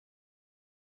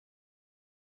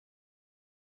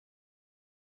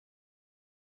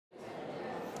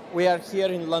We are here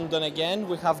in London again.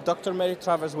 We have Dr. Mary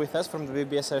Travers with us from the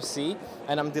BBSRC,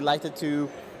 and I'm delighted to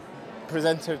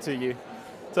present her to you.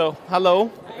 So,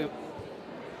 hello.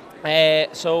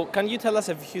 So, can you tell us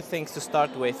a few things to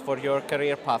start with for your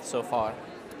career path so far?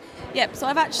 Yep, so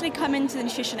I've actually come into the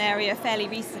nutrition area fairly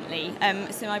recently.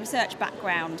 So my research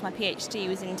background, my PhD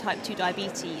was in type 2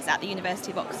 diabetes at the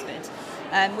University of Oxford,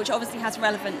 which obviously has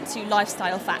relevant to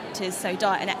lifestyle factors, so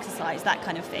diet and exercise, that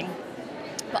kind of thing.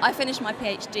 But I finished my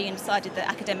PhD and decided that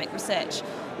academic research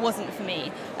wasn't for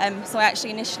me. So I actually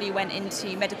initially went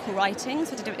into medical writing,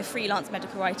 so I did a bit of freelance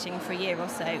medical writing for a year or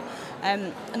so.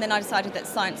 And then I decided that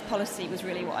science policy was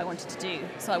really what I wanted to do.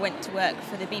 So I went to work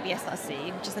for the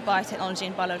BBSRC, which is the Biotechnology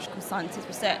and Biological Sciences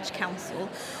Research Council,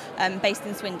 based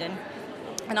in Swindon.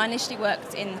 And I initially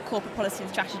worked in the Corporate Policy and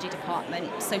Strategy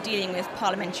Department, so dealing with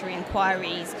parliamentary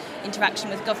inquiries, interaction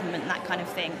with government, that kind of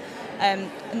thing. And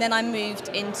then I moved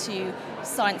into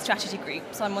Science Strategy Group,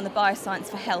 so I'm on the Bioscience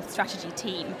for Health strategy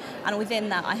team, and within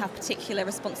that I have particular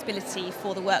responsibility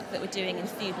for the work that we're doing in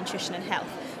food, nutrition and health.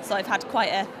 So I've had quite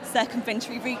a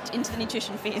circumventory route into the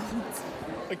nutrition field.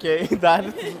 Okay, that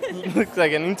looks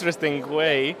like an interesting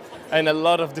way and a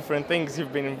lot of different things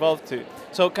you've been involved to.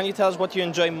 So can you tell us what you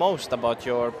enjoy most about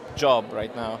your job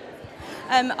right now?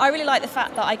 I really like the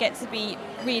fact that I get to be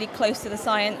really close to the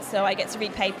science, so I get to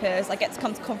read papers, I get to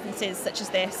come to conferences such as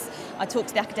this, I talk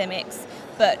to the academics,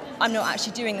 but I'm not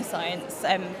actually doing the science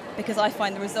because I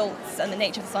find the results and the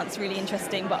nature of the science really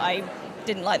interesting, but I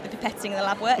didn't like the pipetting and the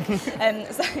lab work.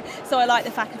 So I like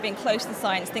the fact of being close to the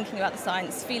science, thinking about the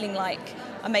science, feeling like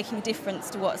I'm making a difference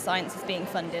to what science is being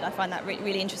funded. I find that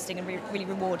really interesting and really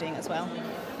rewarding as well.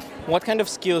 What kind of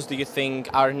skills do you think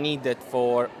are needed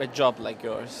for a job like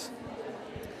yours?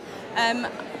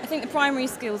 I think the primary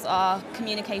skills are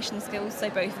communication skills, so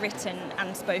both written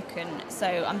and spoken. So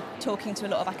I'm talking to a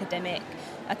lot of academic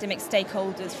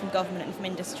stakeholders from government and from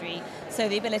industry. So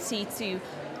the ability to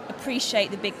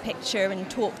appreciate the big picture and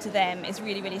talk to them is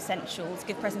really, really essential, to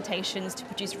give presentations, to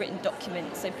produce written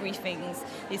documents, so briefings,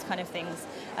 these kind of things.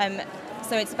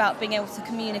 So it's about being able to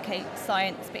communicate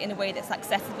science but in a way that's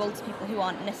accessible to people who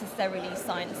aren't necessarily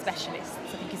science specialists.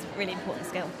 I think is a really important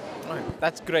skill. Right.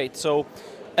 That's great. So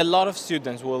a lot of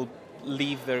students will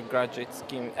leave their graduate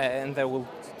scheme and they will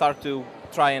start to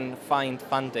try and find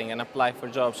funding and apply for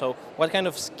jobs. So what kind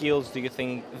of skills do you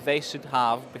think they should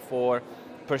have before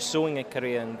pursuing a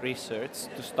career in research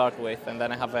to start with? And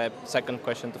then I have a second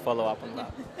question to follow up on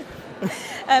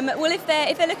that. Well, if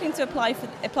they're looking to apply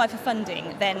for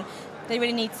funding, then they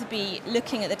really need to be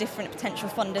looking at the different potential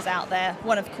funders out there,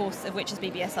 one of course of which is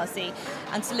BBSRC,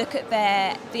 and to look at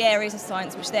the areas of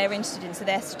science which they're interested in, so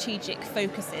their strategic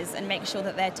focuses, and make sure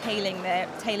that they're tailoring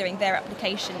their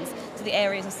applications to the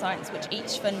areas of science which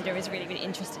each funder is really, really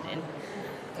interested in.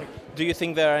 Do you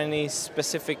think there are any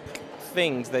specific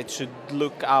things that should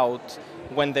look out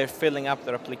when they're filling up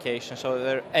their application? So are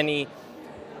there any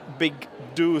big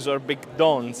do's or big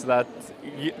don'ts that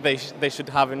they should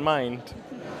have in mind?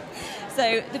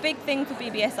 So the big thing for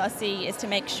BBSRC is to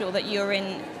make sure that you're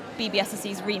in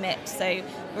BBSRC's remit, so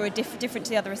we're different to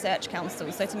the other research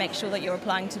councils, so to make sure that you're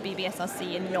applying to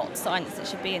BBSRC and not science that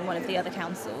should be in one of the other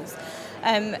councils.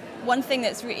 One thing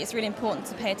that's it's really important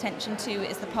to pay attention to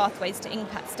is the pathways to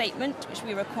impact statement, which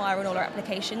we require in all our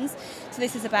applications. So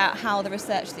this is about how the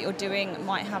research that you're doing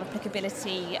might have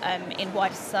applicability in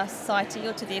wider society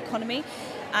or to the economy.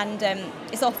 And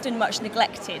it's often much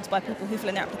neglected by people who fill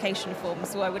in their application forms,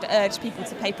 so I would urge people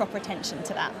to pay proper attention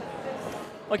to that.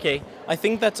 Okay, I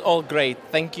think that's all great.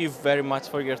 Thank you very much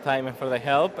for your time and for the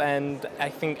help, and I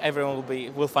think everyone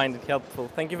will find it helpful.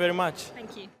 Thank you very much.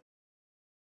 Thank you.